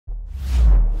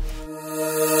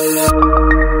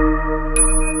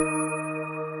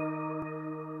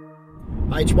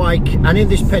it's Mike, and in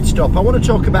this pit stop I want to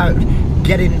talk about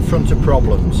getting in front of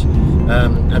problems,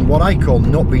 and what I call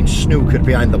not being snookered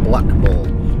behind the black ball,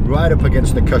 right up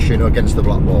against the cushion or against the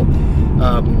black ball.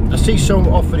 I see so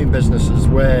often in businesses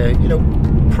where, you know,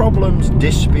 problems,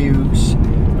 disputes,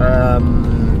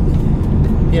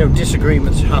 you know,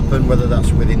 disagreements happen, whether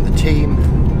that's within the team,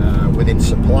 within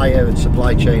supplier and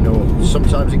supply chain, or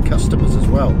sometimes in customers as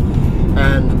well.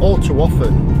 And all too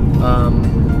often,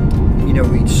 you know,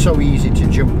 it's so easy to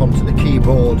jump onto the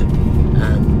keyboard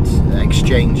and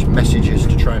exchange messages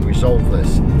to try and resolve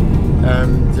this.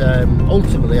 And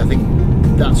ultimately, I think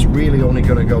that's really only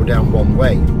going to go down one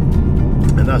way,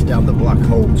 and that's down the black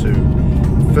hole to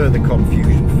further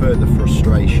confusion, further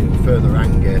frustration, further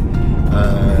anger,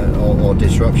 or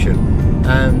disruption.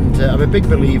 And I'm a big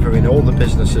believer in all the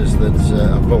businesses that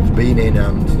I've both been in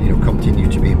and, you know, continue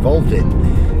to be involved in,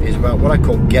 is about what I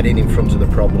call getting in front of the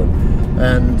problem.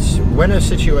 And when a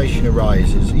situation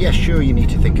arises, yes, sure, you need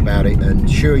to think about it, and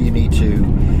sure, you need to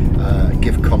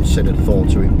give considered thought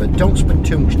to it, but don't spend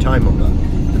too much time on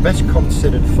that. The best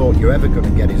considered thought you're ever going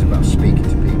to get is about speaking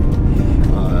to people.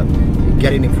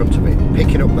 Getting in front of it,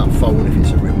 picking up that phone if it's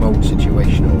a remote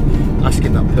situation, or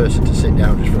asking that person to sit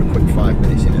down just for a quick 5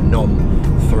 minutes in a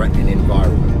non-threatening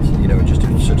environment, you know, just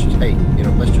such as, hey, you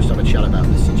know, let's just have a chat about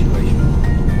this situation.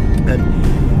 And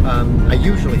I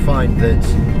usually find that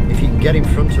if you can get in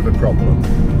front of a problem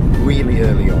really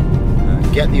early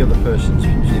on, get the other person's,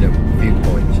 you know,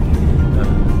 viewpoint,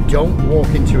 don't walk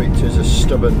into it as a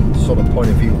stubborn sort of point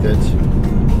of view that,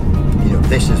 you know,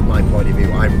 this is my point of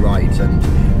view, I'm right, and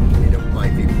my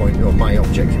viewpoint or my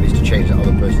objective is to change that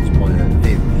other person's point of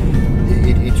view.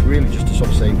 It's really just to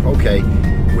sort of say, okay,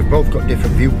 we've both got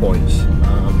different viewpoints.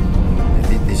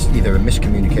 There's either a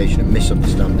miscommunication, a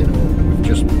misunderstanding, or we've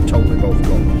just totally both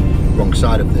got wrong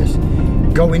side of this.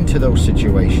 Go into those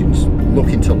situations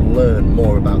looking to learn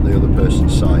more about the other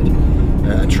person's side,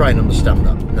 and try and understand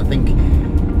that. And I think,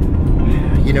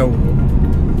 you know,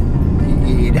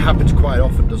 it happens quite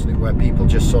often, doesn't it, where people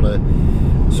just sort of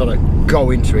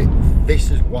go into it.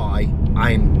 This is why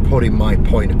I'm putting my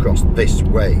point across this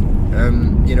way.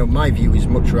 You know, my view is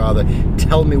much rather,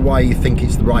 tell me why you think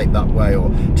it's right that way,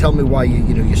 or tell me why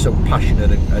you're so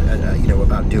passionate, you know,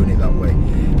 about doing it that way.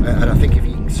 And I think if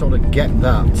you can sort of get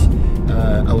that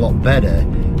a lot better,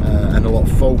 and a lot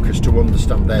focused to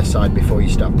understand their side before you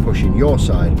start pushing your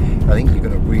side, I think you're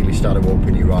going to really start to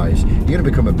open your eyes. You're going to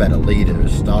become a better leader to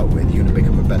start with. You're going to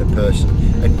become a better person,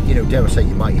 and, you know, dare I say,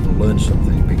 you might even learn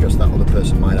something, because that other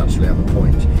person might actually have a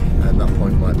point, and that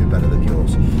point might be better than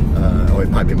yours, or it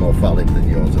might be more valid than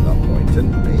yours at that point.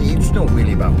 And it's not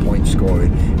really about point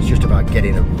scoring, it's just about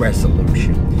getting a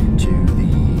resolution to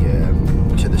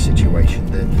the situation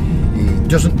that it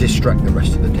doesn't distract the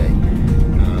rest of the day.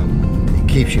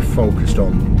 Keeps you focused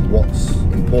on what's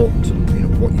important and, you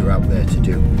know, what you're out there to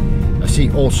do. I see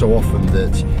also often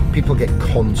that people get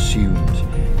consumed.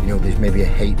 You know, there's maybe a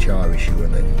HR issue,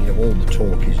 and then, you know, all the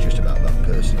talk is just about that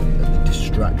person, and the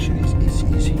distraction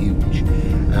is huge.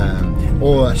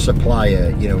 Or a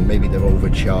supplier, you know, maybe they're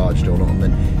overcharged or not, and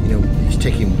then, you know, it's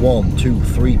taking 1, 2,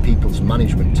 3 people's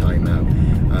management time out.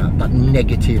 That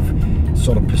negative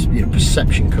sort of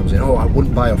perception comes in. Oh, I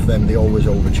wouldn't buy off them, they always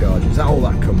overcharge. Is that all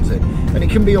that comes in? And it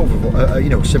can be you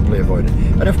know, simply avoided.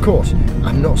 And of course,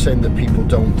 I'm not saying that people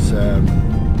don't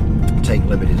take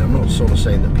liberties. I'm not sort of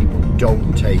saying that people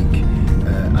don't take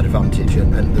advantage,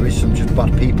 and there is some just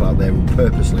bad people out there who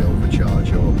purposely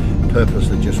overcharge or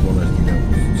purposely just want to, you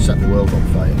know, set the world on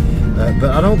fire.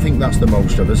 But I don't think that's the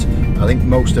most of us. I think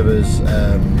most of us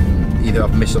either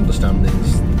have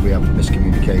misunderstandings, we have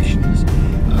miscommunications,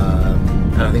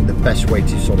 and I think the best way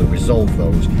to sort of resolve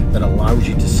those, that allows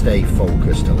you to stay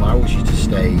focused, allows you to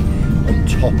stay on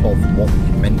top of what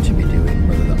you're meant to be doing,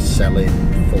 whether that's selling,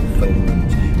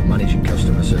 fulfillment, managing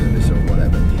customer service, or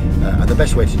whatever. And the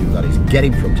best way to do that is get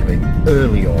in front of it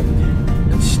early on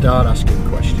and start asking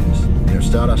questions. You know,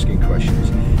 start asking questions.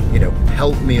 You know,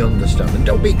 help me understand, and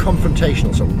don't be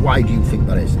confrontational. So why do you think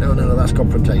that is? No, that's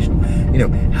confrontational. You know,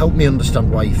 help me understand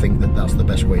why you think that that's the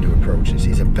best way to approach this.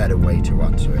 Is a better way to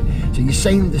answer it. So you're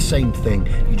saying the same thing,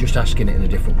 you're just asking it in a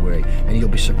different way, and you'll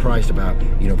be surprised about,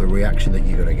 you know, the reaction that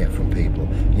you're going to get from people.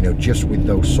 You know, just with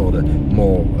those sort of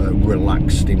more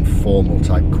relaxed, informal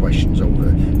type questions over,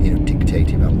 you know,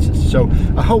 dictative answers. So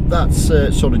I hope that's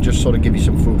sort of give you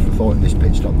some food for thought in this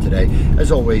pit stop today.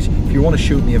 As always, if you want to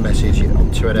shoot me a message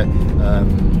on Twitter,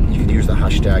 you can use the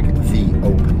hashtag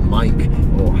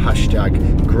 #TheOpenMic or hashtag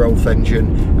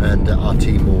 #GrowthEngine, and our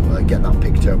team will get that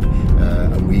picked up,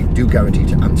 and we do guarantee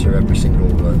to answer every single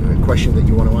question question that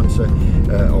you want to answer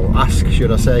or ask,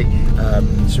 should I say.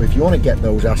 So if you want to get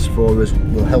those asked for us,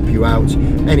 we'll help you out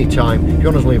anytime. If you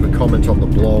want to leave a comment on the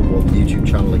blog or the YouTube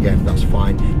channel, again, that's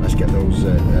fine. Let's get those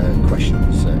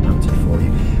questions answered for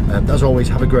you. As always,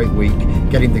 have a great week.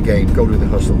 Get in the game, go do the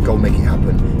hustle, go make it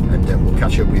happen, and we'll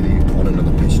catch up with you on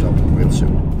another pit stop real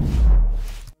soon.